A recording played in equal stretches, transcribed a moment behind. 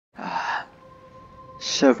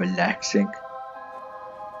So relaxing.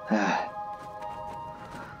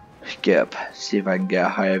 Get up, see if I can get a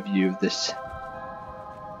higher view of this.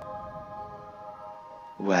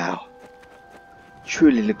 Wow.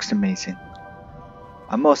 Truly looks amazing.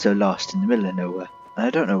 I'm also lost in the middle of nowhere, and I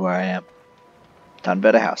don't know where I am. Time to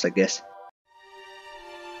build a house, I guess.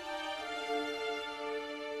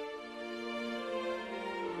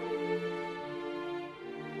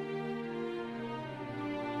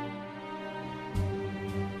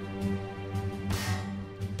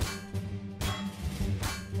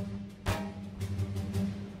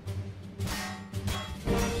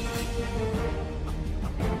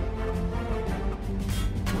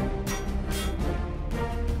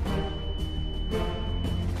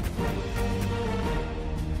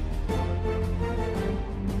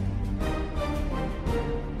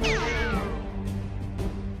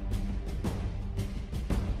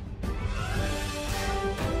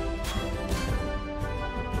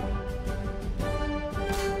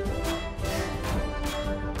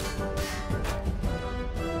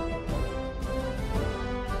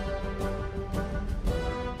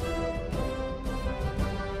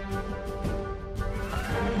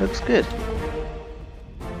 Looks good.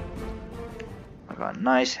 I got a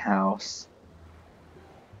nice house.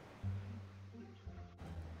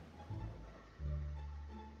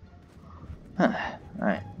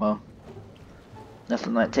 Alright, well,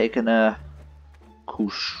 nothing like taking a cool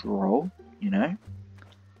stroll, you know,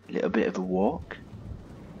 a little bit of a walk.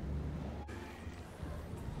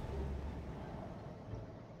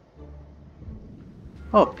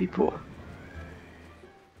 Oh, people.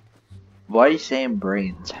 Why are you saying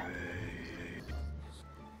brains?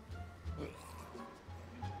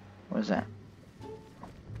 What is that?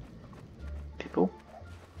 People?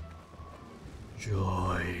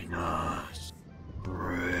 Join us,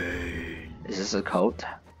 brain. Is this a cult?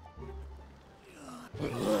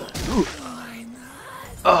 Ooh.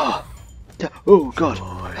 Oh! Oh god!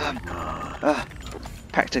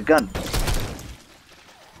 Packed a gun.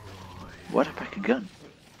 Why'd I pack a gun?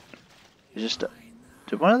 It's just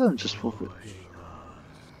did one of them just fall through?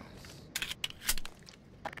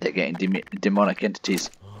 They're getting demonic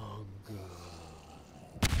entities.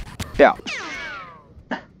 Yeah.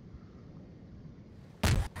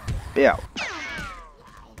 Yeah.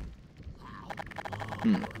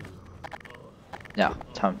 Now,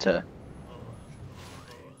 time to.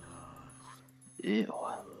 Ew.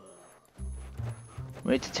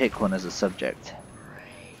 We need to take one as a subject.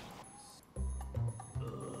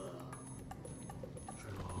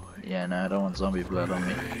 Yeah, no, I don't want zombie blood on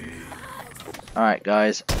me. Alright,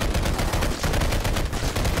 guys.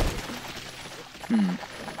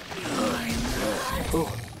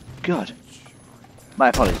 Oh, God. My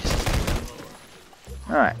apologies.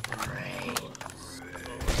 Alright.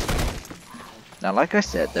 Now, like I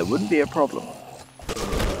said, there wouldn't be a problem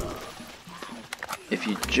if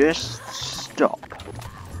you just stop.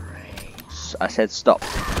 I said stop.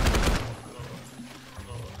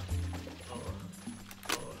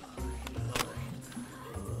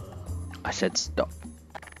 I said stop.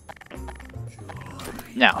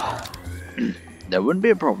 Now, there wouldn't be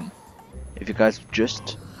a problem if you guys would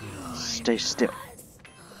just stay still.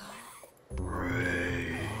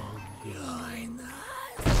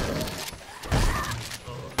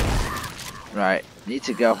 Right, need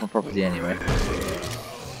to get off my property anyway.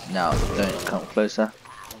 Now, don't come closer.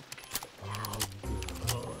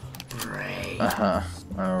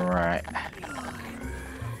 Alright.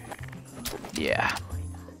 Yeah.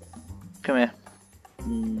 Come here.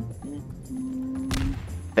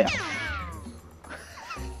 Bam.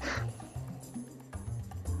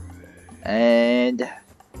 And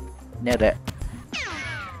nailed it.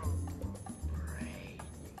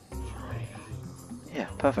 Yeah,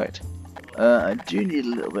 perfect. I do need a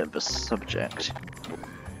little bit of a subject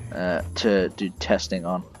to do testing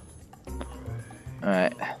on.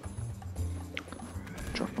 Alright.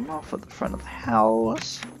 Drop them off at the front of the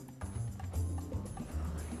house.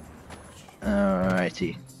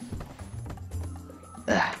 Alrighty.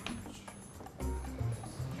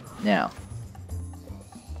 Now,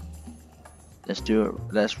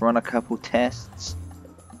 let's run a couple tests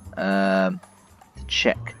to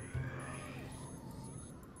check.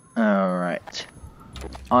 Alright.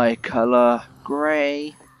 Eye color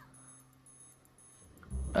grey.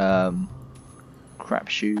 Crap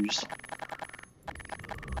shoes.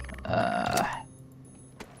 Oh,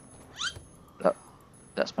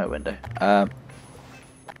 that's my window.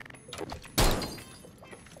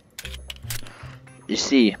 You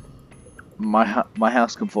see, my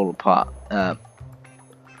house can fall apart.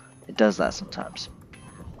 It does that sometimes.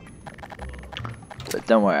 But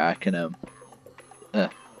don't worry, I can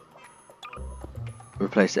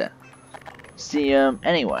Replace it. See,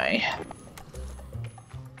 anyway.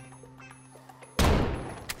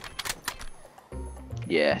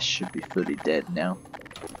 Yeah, should be fully dead now.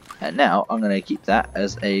 And now, I'm gonna keep that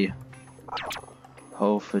as a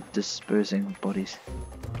hole for disposing bodies.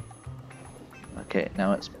 Okay,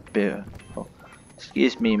 now it's beautiful.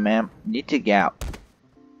 Excuse me, ma'am. Need to get out.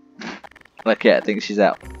 Okay, I think she's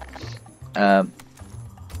out. Am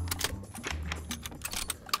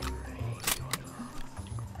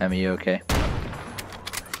you okay?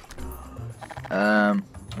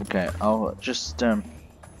 Okay, I'll just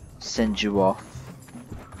send you off.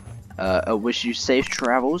 I wish you safe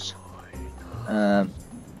travels. The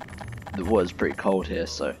water's pretty cold here,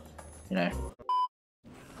 so you know.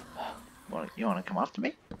 You wanna come after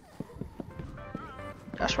me?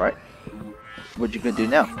 That's right. What you gonna do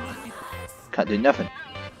now? Can't do nothing.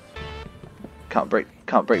 Can't break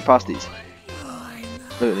past these.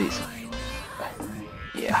 Look at these.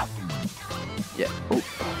 Yeah. Yeah. Oh.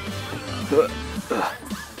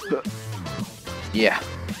 Yeah.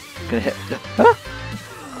 Gonna hit. Huh?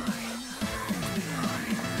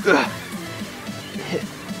 Hit.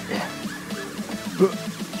 Yeah.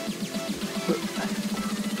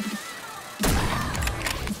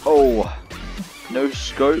 Oh. No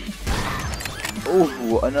scope.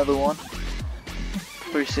 Oh, another one.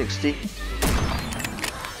 360.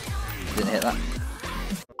 Didn't hit that.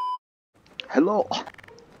 Hello.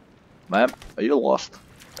 Ma'am, are you lost?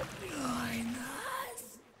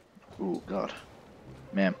 Oh God.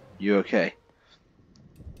 Ma'am, you okay?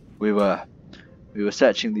 We were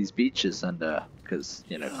searching these beaches and because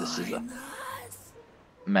you know this is a.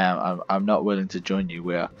 Ma'am, I'm not willing to join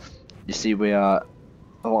you. You see, we are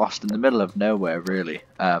lost in the middle of nowhere, really.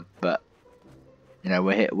 But you know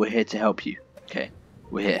we're here to help you. Okay,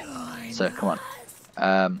 we're here. So come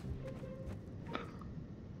on.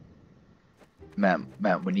 Ma'am,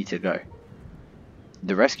 we need to go.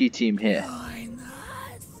 The rescue team here.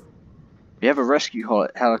 We have a rescue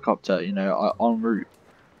helicopter, you know, en route,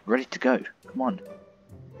 ready to go. Come on.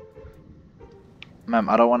 Ma'am,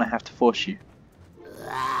 I don't want to have to force you.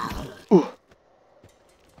 Ooh.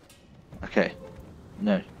 Okay.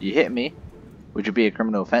 No, you hit me, which would be a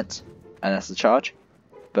criminal offence, and that's the charge.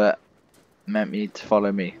 But, ma'am, you need to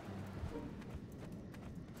follow me.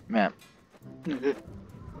 Ma'am.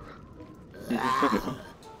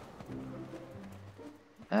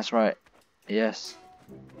 That's right. Yes.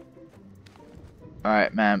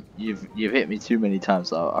 Alright, ma'am. You've hit me too many times.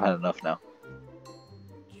 So I had enough now.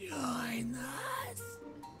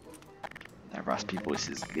 That raspy voice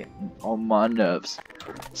is getting on my nerves.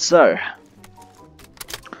 So,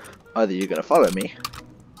 either you're gonna follow me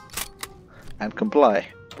and comply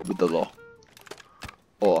with the law,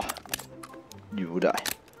 or you will die.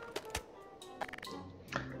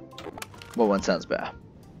 Well, one sounds better.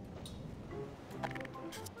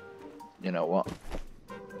 You know what?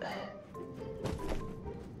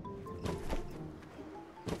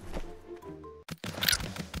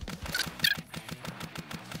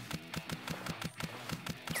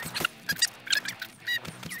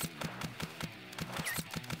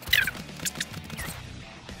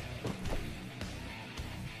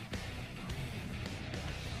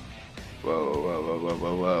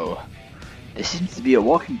 Whoa. There seems to be a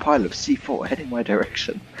walking pile of C4 heading my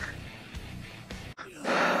direction.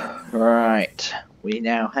 Right, we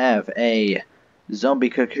now have a zombie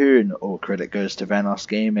cocoon. All credit goes to Vanos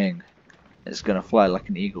Gaming. It's gonna fly like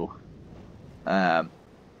an eagle. That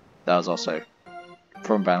was also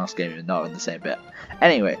from Vanos Gaming, not in the same bit.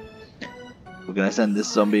 Anyway, we're gonna send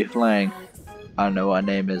this zombie flying. I don't know what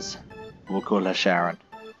her name is. We'll call her Sharon,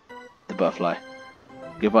 the butterfly.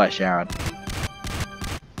 Goodbye, Sharon.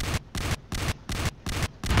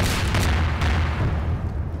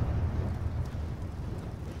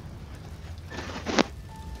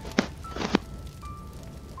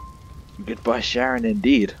 Goodbye, Sharon,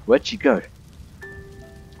 indeed. Where'd she go?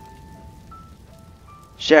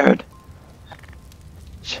 Sharon!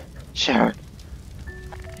 Sharon!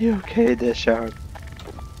 You okay there, Sharon?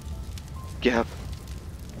 Get up.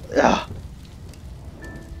 Ah.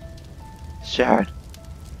 Sharon.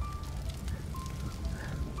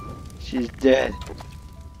 She's dead.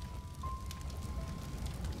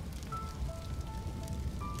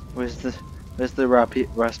 Where's the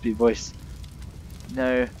raspy voice?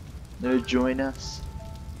 No, join us.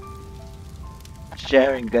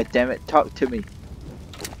 Sharon, goddammit, talk to me.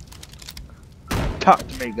 Talk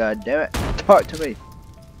to me, goddammit, talk to me.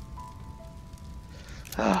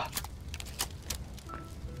 Ah,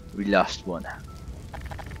 we lost one.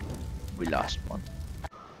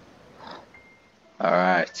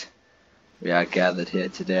 Alright, We are gathered here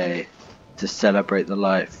today to celebrate the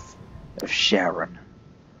life of Sharon.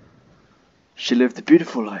 She lived a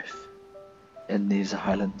beautiful life in these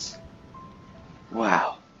islands.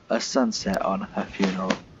 Wow, a sunset on her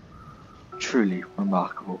funeral. Truly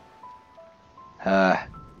remarkable.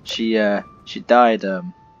 She died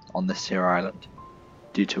on this here island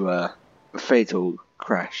due to a fatal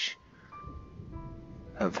crash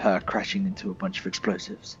of her crashing into a bunch of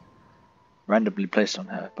explosives randomly placed on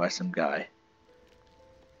her by some guy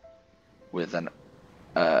with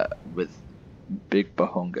big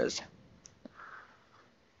bahongas.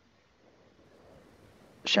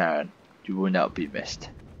 Sharon, you will not be missed.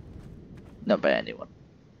 Not by anyone.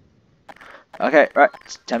 Okay, right,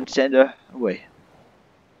 it's time to send her away.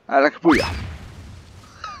 I like a booyah.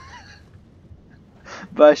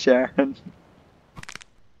 Bye, Sharon.